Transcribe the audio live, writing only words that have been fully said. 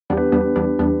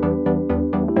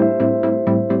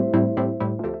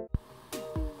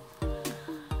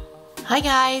Hi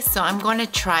guys, so I'm going to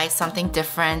try something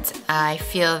different. I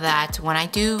feel that when I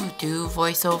do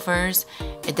voiceovers,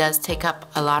 it does take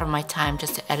up a lot of my time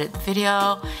just to edit the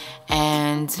video,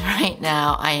 and right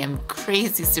now I am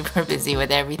crazy super busy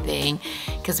with everything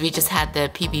because we just had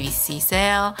the PBBC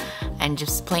sale and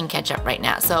just playing catch up right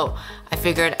now. So I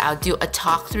figured I'll do a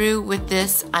talk through with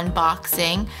this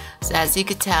unboxing. So as you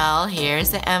could tell,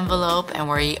 here's the envelope and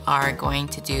we are going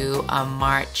to do a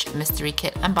March mystery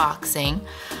kit unboxing.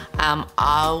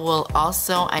 I will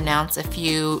also announce a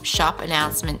few shop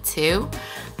announcements too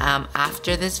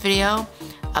after this video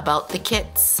about the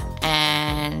kits,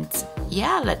 and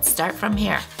yeah, let's start from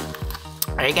here.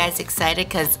 Are you guys excited?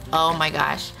 Because oh my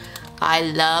gosh, I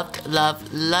loved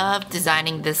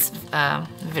designing this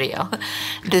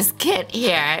this kit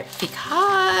here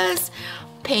because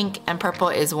pink and purple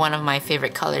is one of my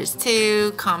favorite colors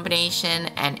too, combination,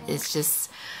 and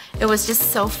it was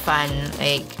just so fun.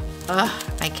 Like,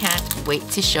 I can't wait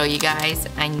to show you guys.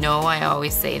 I know I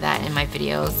always say that in my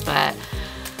videos, but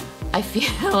I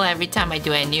feel every time I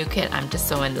do a new kit, I'm just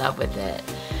so in love with it.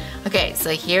 Okay, so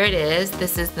here it is.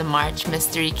 This is the March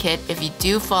mystery kit. If you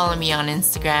do follow me on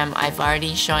Instagram, I've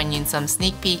already shown you some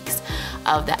sneak peeks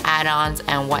of the add-ons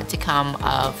and what to come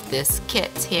of this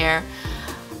kit here.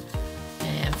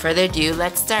 And further ado,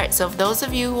 let's start. So for those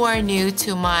of you who are new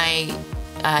to my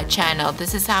channel,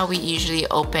 this is how we usually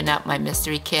open up my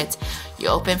mystery kit. You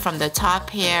open from the top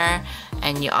here,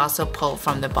 and you also pull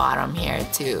from the bottom here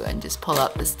too, and just pull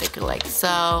out the sticker like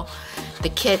so. The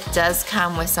kit does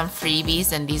come with some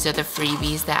freebies, and these are the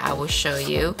freebies that I will show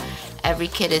you. Every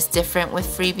kit is different with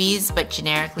freebies, but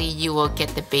generically you will get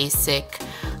the basic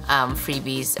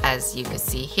freebies as you can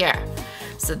see here.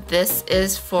 So this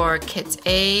is for kit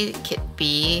A, kit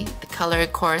B. The color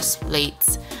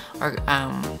correlates or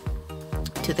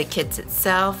to the kits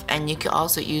itself, and you can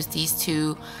also use these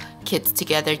two kits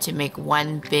together to make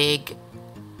one big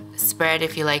spread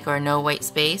if you like, or no white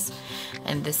space.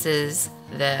 And this is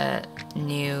the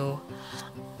new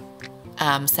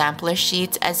sampler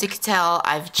sheets. As you can tell,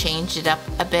 I've changed it up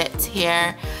a bit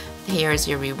here. Here's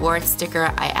your reward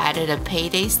sticker. I added a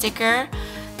payday sticker.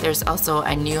 There's also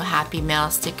a new Happy Mail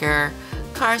sticker,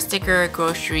 car sticker,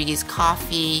 groceries,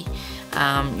 coffee,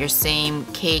 your same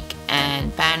cake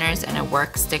and banners, and a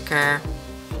work sticker.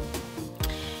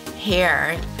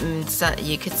 Here, so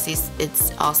you could see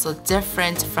it's also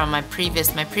different from my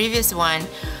previous one.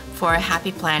 For a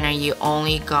happy planner, you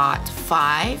only got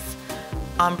 5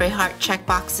 ombre heart check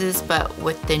boxes, but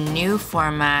with the new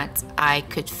format, I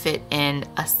could fit in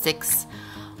a 6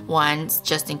 ones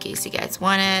just in case you guys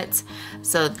want it.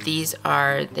 So these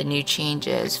are the new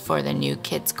changes for the new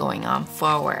kits going on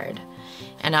forward.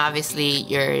 And obviously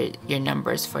your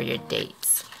numbers for your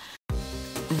dates.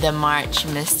 The March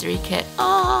mystery kit.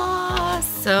 Oh,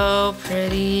 so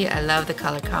pretty. I love the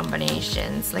color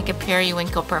combinations. Like a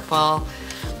periwinkle purple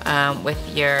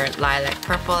with your lilac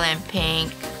purple and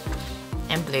pink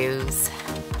and blues.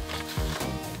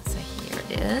 So here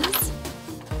it is.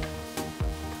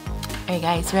 Are you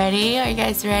guys ready? Are you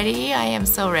guys ready? I am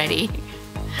so ready.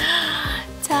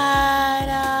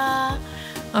 Ta-da!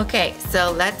 Okay,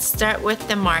 so let's start with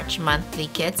the March monthly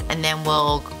kits, and then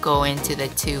we'll go into the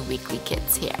 2 weekly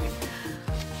kits here.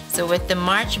 So with the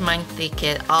March monthly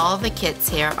kit, all the kits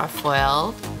here are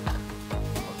foiled,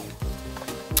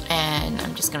 and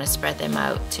I'm just gonna spread them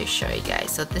out to show you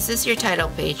guys. So this is your title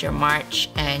page, your March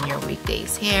and your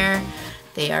weekdays here.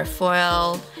 They are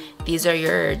foiled. These are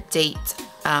your date,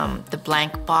 the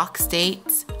blank box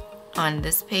dates on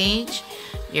this page.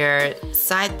 Your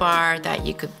sidebar that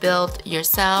you could build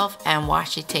yourself, and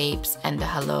washi tapes, and the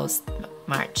Hello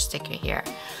March sticker here.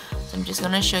 So I'm just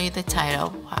gonna show you the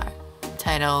title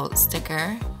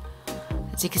sticker.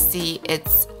 As you can see,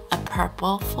 it's a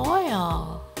purple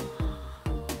foil.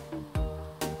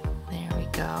 There we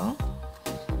go.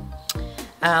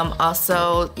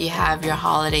 Also, you have your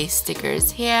holiday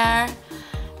stickers here.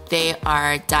 They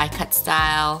are die cut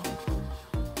style.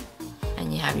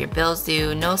 And you have your bills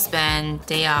due, no spend,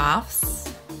 day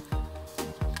offs,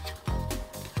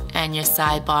 and your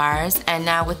sidebars. And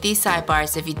now with these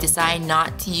sidebars, if you decide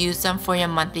not to use them for your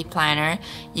monthly planner,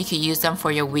 you can use them for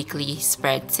your weekly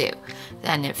spread too.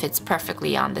 And it fits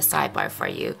perfectly on the sidebar for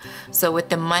you. So with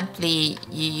the monthly,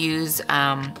 you use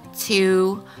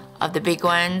 2 of the big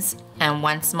ones and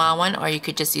 1 small one, or you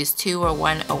could just use 2 or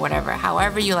 1 or whatever.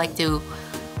 However you like to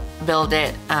build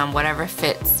it, whatever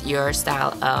fits your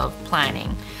style of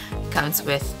planning. Comes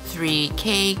with 3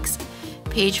 cakes,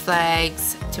 page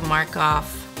flags to mark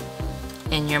off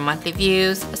in your monthly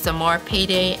views, some more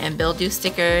payday and bill due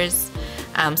stickers,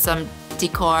 some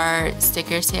decor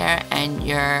stickers here, and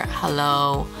your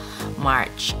hello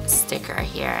March sticker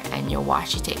here and your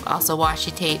washi tape. Also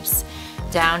washi tapes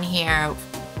down here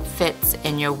fits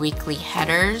in your weekly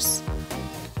headers.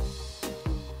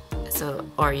 So,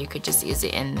 or you could just use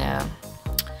it in the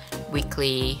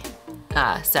weekly,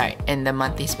 in the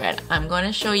monthly spread. I'm going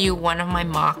to show you one of my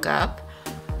mock-up.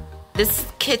 This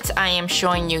kit I am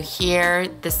showing you here,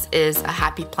 this is a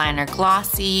Happy Planner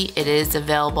Glossy. It is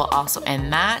available also in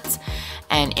matte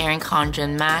and Erin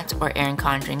Condren Matte or Erin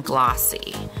Condren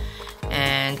Glossy.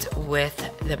 And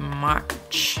with the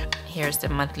March, here's the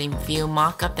monthly view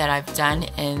mock-up that I've done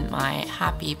in my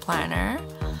Happy Planner.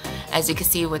 As you can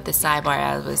see with the sidebar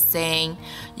I was saying,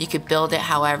 you could build it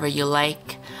however you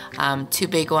like. 2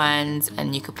 big ones,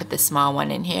 and you could put the small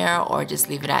one in here or just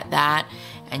leave it at that.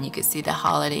 And you can see the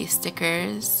holiday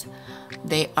stickers.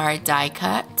 They are die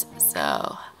cut,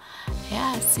 so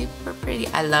yeah, super pretty.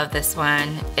 I love this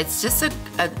one. It's just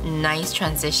a nice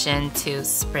transition to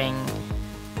spring,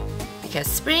 because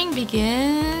spring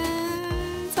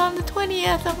begins on the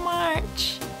 20th of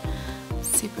March.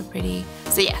 Super pretty.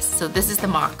 So yes, so this is the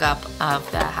mock-up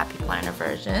of the Happy Planner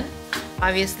version.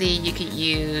 Obviously you could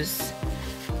use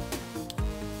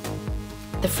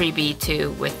the freebie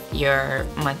too with your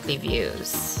monthly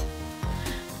views.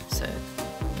 So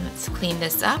let's clean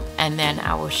this up and then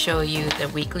I will show you the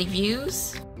weekly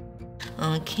views.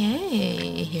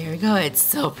 Okay, here we go. It's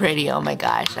so pretty. Oh my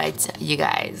gosh, I tell you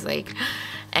guys, like,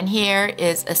 and here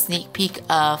is a sneak peek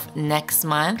of next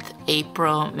month,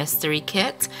 April mystery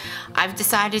kit. I've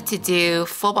decided to do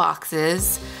full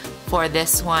boxes for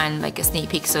this one, like a sneak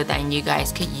peek, so that you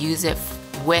guys could use it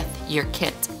with your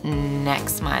kit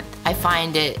next month. I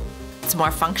find it's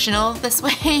more functional this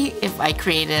way if I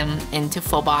create them into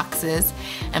full boxes,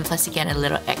 and plus you get a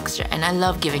little extra, and I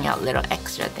love giving out little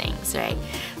extra things, right?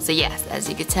 So yes, as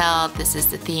you can tell, this is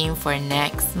the theme for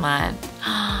next month.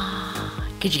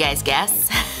 Could you guys guess?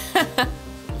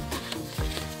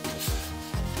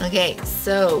 Okay,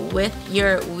 so with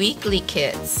your weekly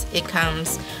kits, it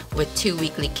comes with 2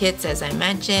 weekly kits as I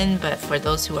mentioned, but for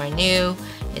those who are new,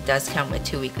 it does come with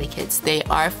 2 weekly kits. They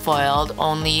are foiled,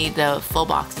 only the full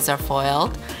boxes are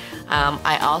foiled.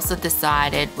 I also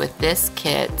decided with this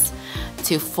kit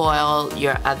to foil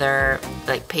your other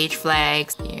like page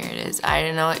flags. Here it is. I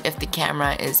don't know if the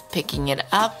camera is picking it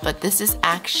up, but this is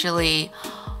actually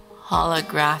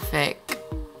holographic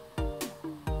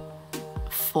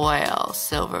foil,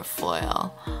 silver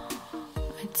foil.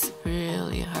 It's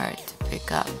really hard to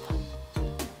pick up.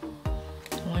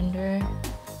 I wonder,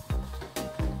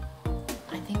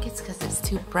 I think it's because it's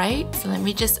too bright. So let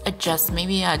me just adjust,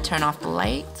 maybe turn off the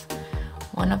light,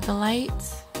 one of the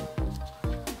lights.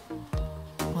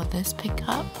 Will this pick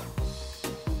up?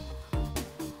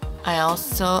 I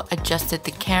also adjusted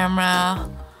the camera.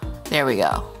 There we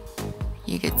go.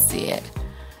 You could see it.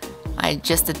 I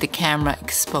adjusted the camera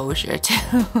exposure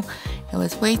too. It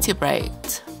was way too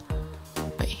bright.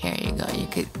 But here you go.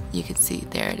 You could see,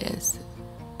 there it is.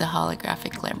 The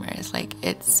holographic glimmer is like,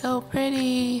 it's so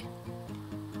pretty.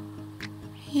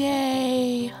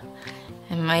 Yay.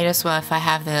 And might as well if I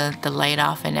have the light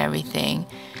off and everything.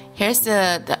 Here's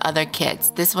the other kits.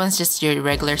 This one's just your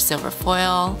regular silver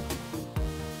foil.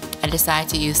 I decided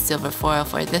to use silver foil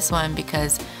for this one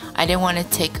because I didn't want to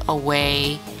take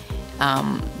away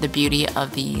the beauty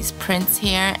of these prints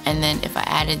here, and then if I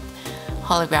added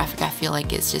holographic, I feel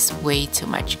like it's just way too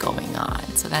much going on.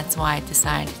 So that's why I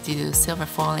decided to do silver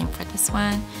foiling for this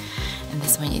one. And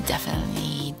this one you definitely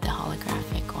need the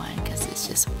holographic one because it's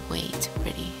just way too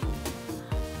pretty.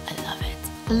 I love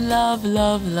it. Love,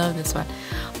 love, love this one.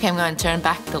 Okay, I'm going to turn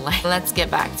back the light. Let's get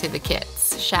back to the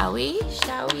kits. Shall we?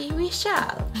 Shall we? We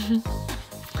shall.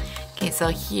 Okay, so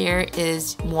here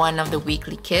is one of the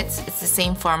weekly kits. It's the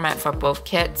same format for both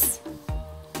kits.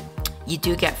 You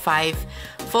do get 5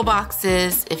 full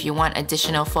boxes. If you want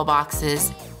additional full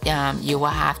boxes, you will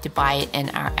have to buy it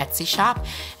in our Etsy shop.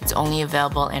 It's only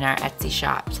available in our Etsy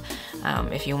shop.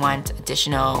 If you want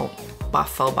additional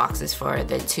full boxes for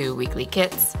the 2 weekly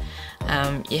kits.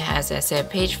 It has, as I said,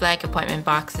 page flag, appointment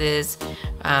boxes,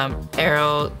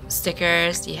 arrow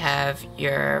stickers. You have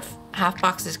your half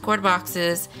boxes, quarter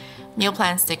boxes, meal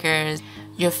plan stickers,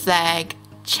 your flag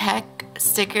check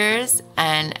stickers,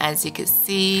 and as you can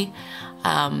see,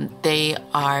 they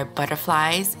are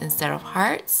butterflies instead of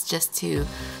hearts, just to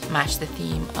match the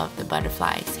theme of the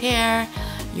butterflies here.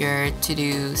 Your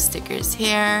to-do stickers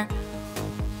here,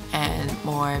 and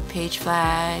more page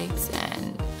flags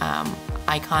and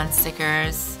icon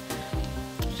stickers.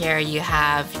 Here you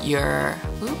have your,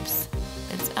 oops,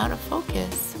 it's out of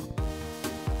focus.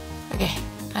 Okay,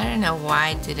 I don't know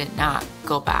why did it not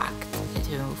go back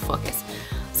into focus.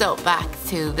 So back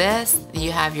to this,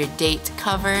 you have your date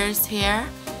covers here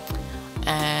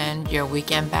and your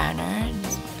weekend banner.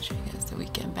 Just make sure you guys the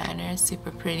weekend banner,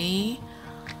 super pretty.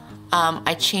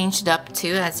 I changed up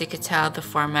too, as you could tell, the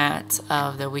format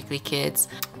of the weekly kits.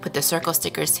 Put the circle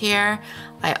stickers here.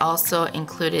 I also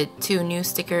included 2 new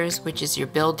stickers, which is your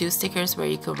bill due stickers, where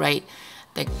you could write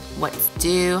what's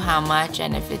due, how much,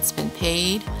 and if it's been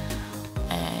paid.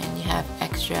 And you have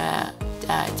extra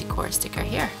decor sticker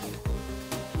here.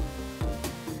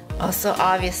 Also,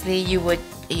 obviously, you would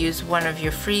use one of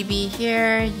your freebie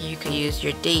here. You could use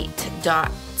your date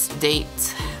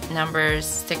numbers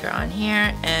sticker on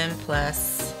here, and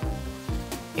plus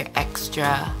your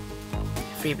extra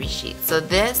freebie sheet. So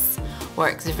this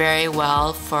works very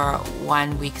well for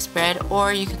 1 week spread,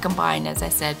 or you could combine, as I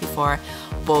said before,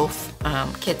 both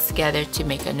kits together to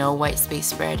make a no white space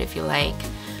spread if you like.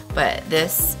 But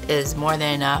this is more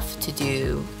than enough to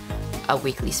do a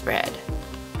weekly spread.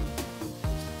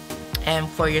 And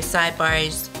for your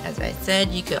sidebars, as I said,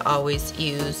 you could always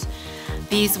use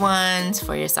these ones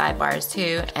for your sidebars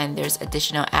too, and there's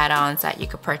additional add-ons that you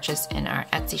could purchase in our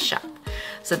Etsy shop.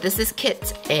 So this is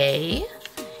kit A,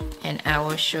 and I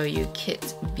will show you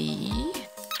kit B.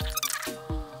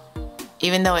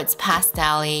 Even though it's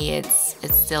pastel-y, it's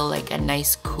still like a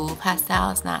nice cool pastel.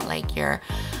 It's not like your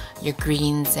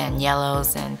greens and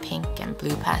yellows and pink and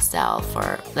blue pastel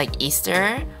for like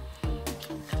Easter.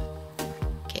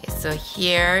 Okay, so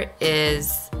here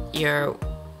is your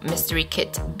mystery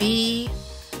kit B.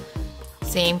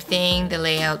 Same thing, the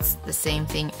layout's the same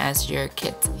thing as your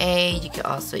kit A. You could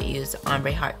also use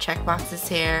ombre heart check boxes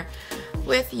here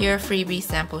with your freebie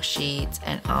sample sheets,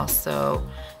 and also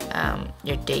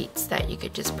your dates that you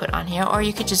could just put on here, or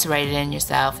you could just write it in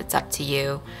yourself. It's up to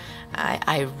you.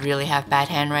 I really have bad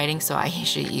handwriting, so I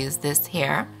usually use this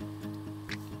here.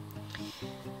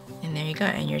 And there you go,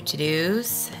 and your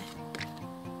to-dos.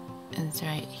 And it's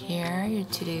right here, your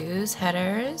to-dos,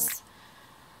 headers.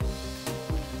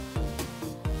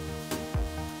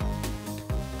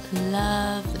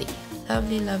 Lovely,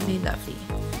 lovely, lovely, lovely.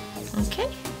 Okay.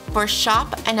 For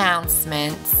shop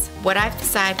announcements, what I've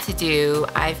decided to do,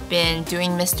 I've been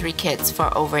doing mystery kits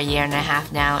for over 1.5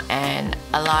 years now, and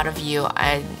a lot of you,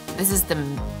 this is the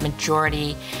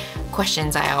majority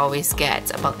questions I always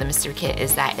get about the mystery kit,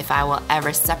 is that if I will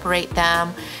ever separate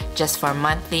them just for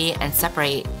monthly and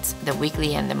separate the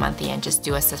weekly and the monthly and just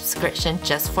do a subscription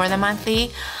just for the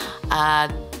monthly.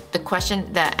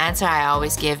 The answer I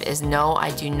always give is no, I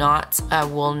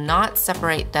will not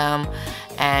separate them,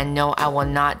 and no, I will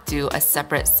not do a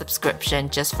separate subscription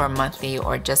just for monthly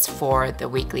or just for the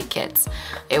weekly kits.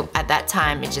 At that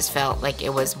time, it just felt like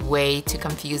it was way too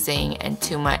confusing and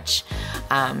too much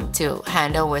to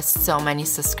handle with so many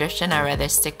subscriptions. I'd rather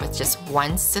stick with just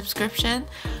one subscription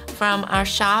from our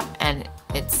shop, and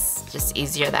it's just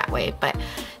easier that way. But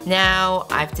now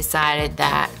I've decided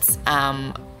that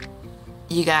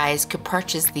you guys could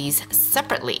purchase these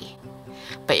separately,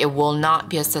 but it will not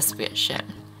be a subscription.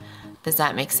 Does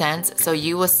that make sense? So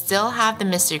you will still have the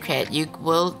mystery kit.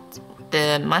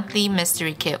 The monthly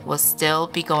mystery kit will still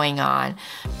be going on.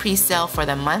 Pre-sale for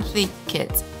the monthly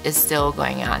kits is still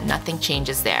going on. Nothing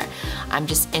changes there. I'm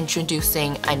just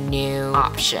introducing a new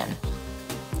option.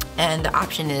 And the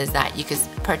option is that you could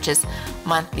purchase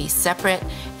monthly separate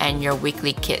and your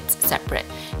weekly kits separate.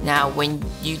 Now, when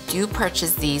you do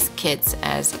purchase these kits,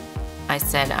 as I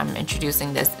said, I'm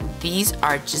introducing this, these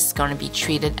are just going to be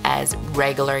treated as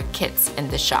regular kits in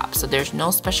the shop. So there's no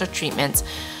special treatments,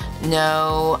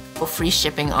 no free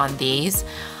shipping on these.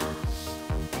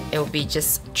 It will be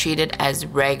just treated as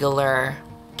regular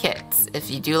kits.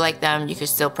 If you do like them, you could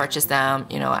still purchase them,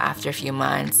 you know, after a few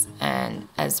months and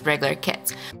as regular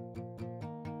kits.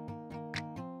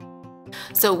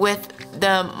 So with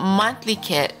the monthly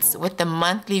kits, with the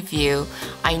monthly view,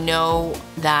 I know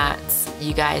that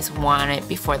you guys want it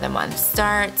before the month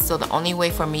starts. So the only way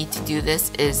for me to do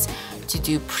this is to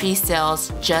do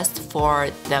pre-sales just for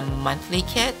the monthly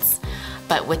kits.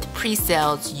 But with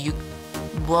pre-sales, you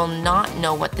will not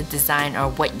know what the design or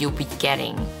what you'll be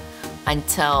getting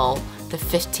until the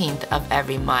 15th of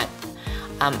every month.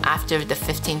 After the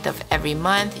 15th of every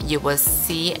month, you will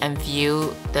see and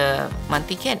view the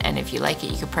monthly kit, and if you like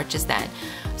it, you can purchase that.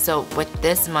 So with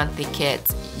this monthly kit,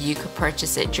 you could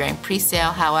purchase it during pre-sale.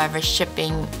 However,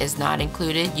 shipping is not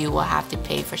included. You will have to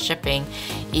pay for shipping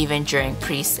even during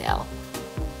pre-sale.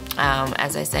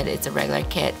 As I said, it's a regular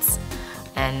kit,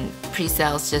 and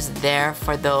pre-sale is just there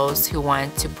for those who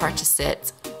want to purchase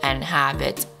it and have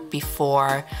it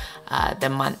before the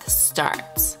month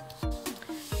starts.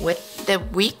 with the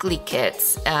weekly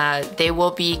kits, they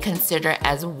will be considered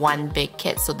as one big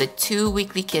kit. So the 2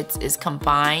 weekly kits is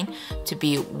combined to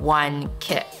be one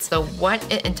kit. So what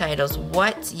it entitles,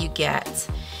 what you get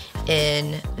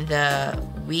in the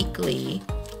weekly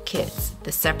kits,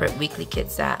 the separate weekly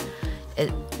kits, that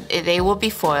they will be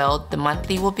foiled, the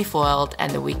monthly will be foiled,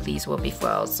 and the weeklies will be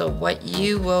foiled. So what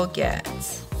you will get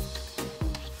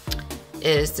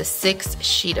is the 6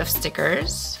 sheet of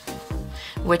stickers,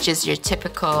 which is your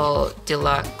typical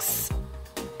deluxe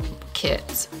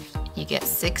kit. You get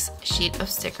 6 sheet of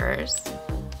stickers,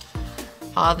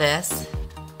 all this,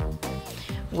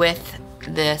 with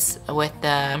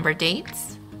the number dates.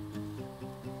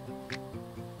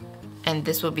 And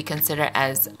this will be considered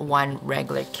as one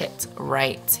regular kit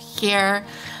right here.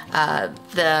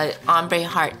 The ombre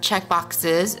heart check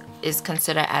boxes is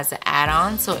considered as an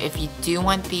add-on. So if you do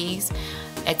want these,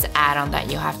 it's an add-on that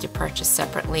you have to purchase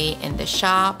separately in the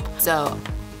shop. So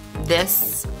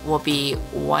this will be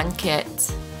one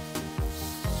kit.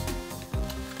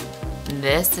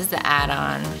 This is the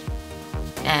add-on,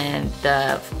 and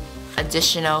the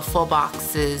additional full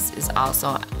boxes is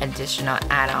also additional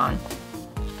add-on.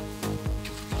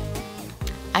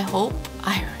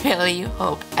 I really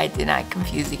hope I did not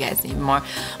confuse you guys anymore.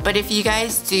 But if you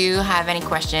guys do have any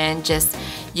question,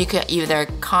 you could either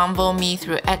convo me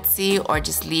through Etsy or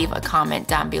just leave a comment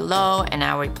down below and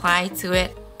I'll reply to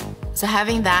it. So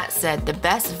having that said, the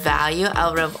best value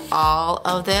out of all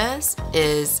of this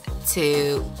is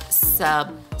to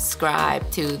subscribe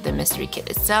to the mystery kit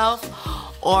itself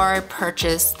or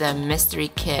purchase the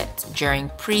mystery kit during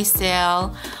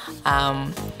pre-sale.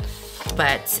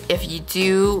 But if you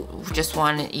do just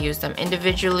want to use them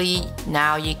individually,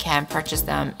 now you can purchase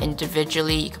them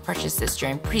individually. You can purchase this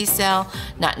during pre-sale,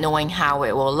 not knowing how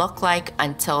it will look like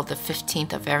until the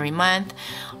 15th of every month.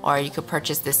 Or you could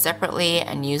purchase this separately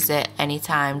and use it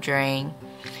anytime during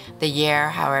the year,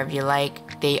 however you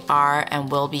like. They are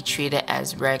and will be treated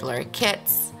as regular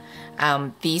kits.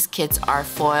 These kits are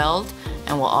foiled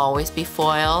and will always be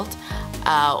foiled.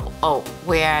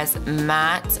 Whereas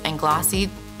matte and glossy,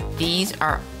 these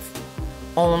are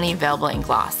only available in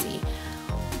glossy.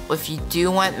 If you do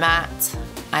want matte,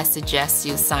 I suggest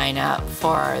you sign up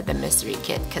for the mystery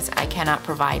kit because I cannot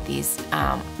provide these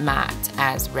matte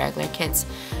as regular kits.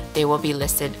 They will be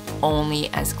listed only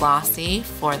as glossy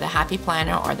for the Happy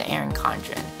Planner or the Erin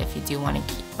Condren. If you do want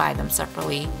to buy them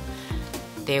separately,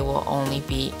 they will only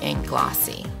be in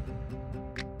glossy.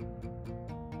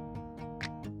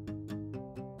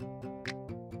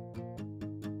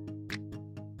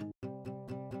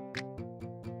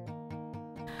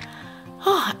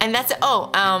 And that's it.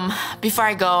 Before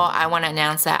I go, I want to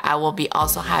announce that I will be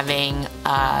also having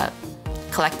a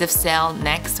collective sale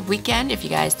next weekend. If you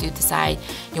guys do decide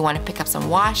you want to pick up some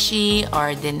washi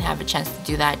or didn't have a chance to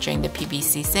do that during the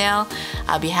PBC sale,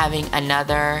 I'll be having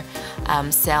another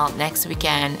sale next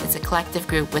weekend. It's a collective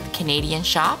group with Canadian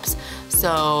shops.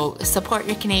 So support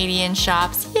your Canadian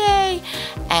shops, yay!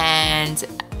 And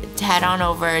head on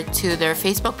over to their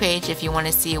Facebook page if you want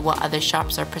to see what other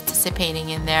shops are participating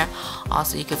in there.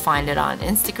 Also, you can find it on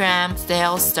Instagram.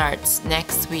 Sale starts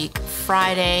next week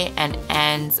Friday and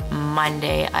ends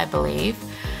Monday, I believe.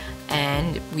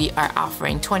 And we are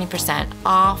offering 20%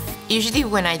 off. Usually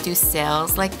when I do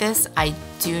sales like this, I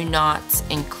do not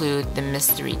include the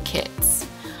mystery kits.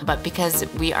 But because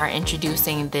we are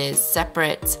introducing this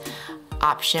separate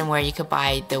option where you could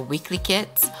buy the weekly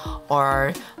kits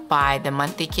or buy the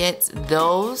monthly kits,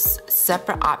 those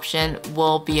separate option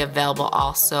will be available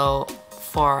also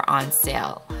for on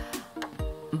sale.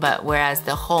 But whereas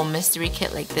the whole mystery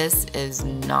kit like this is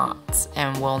not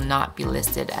and will not be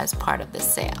listed as part of the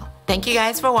sale. Thank you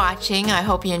guys for watching. I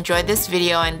hope you enjoyed this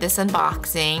video and this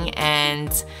unboxing,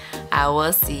 and I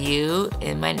will see you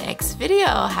in my next video.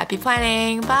 Happy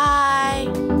planning,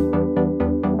 bye!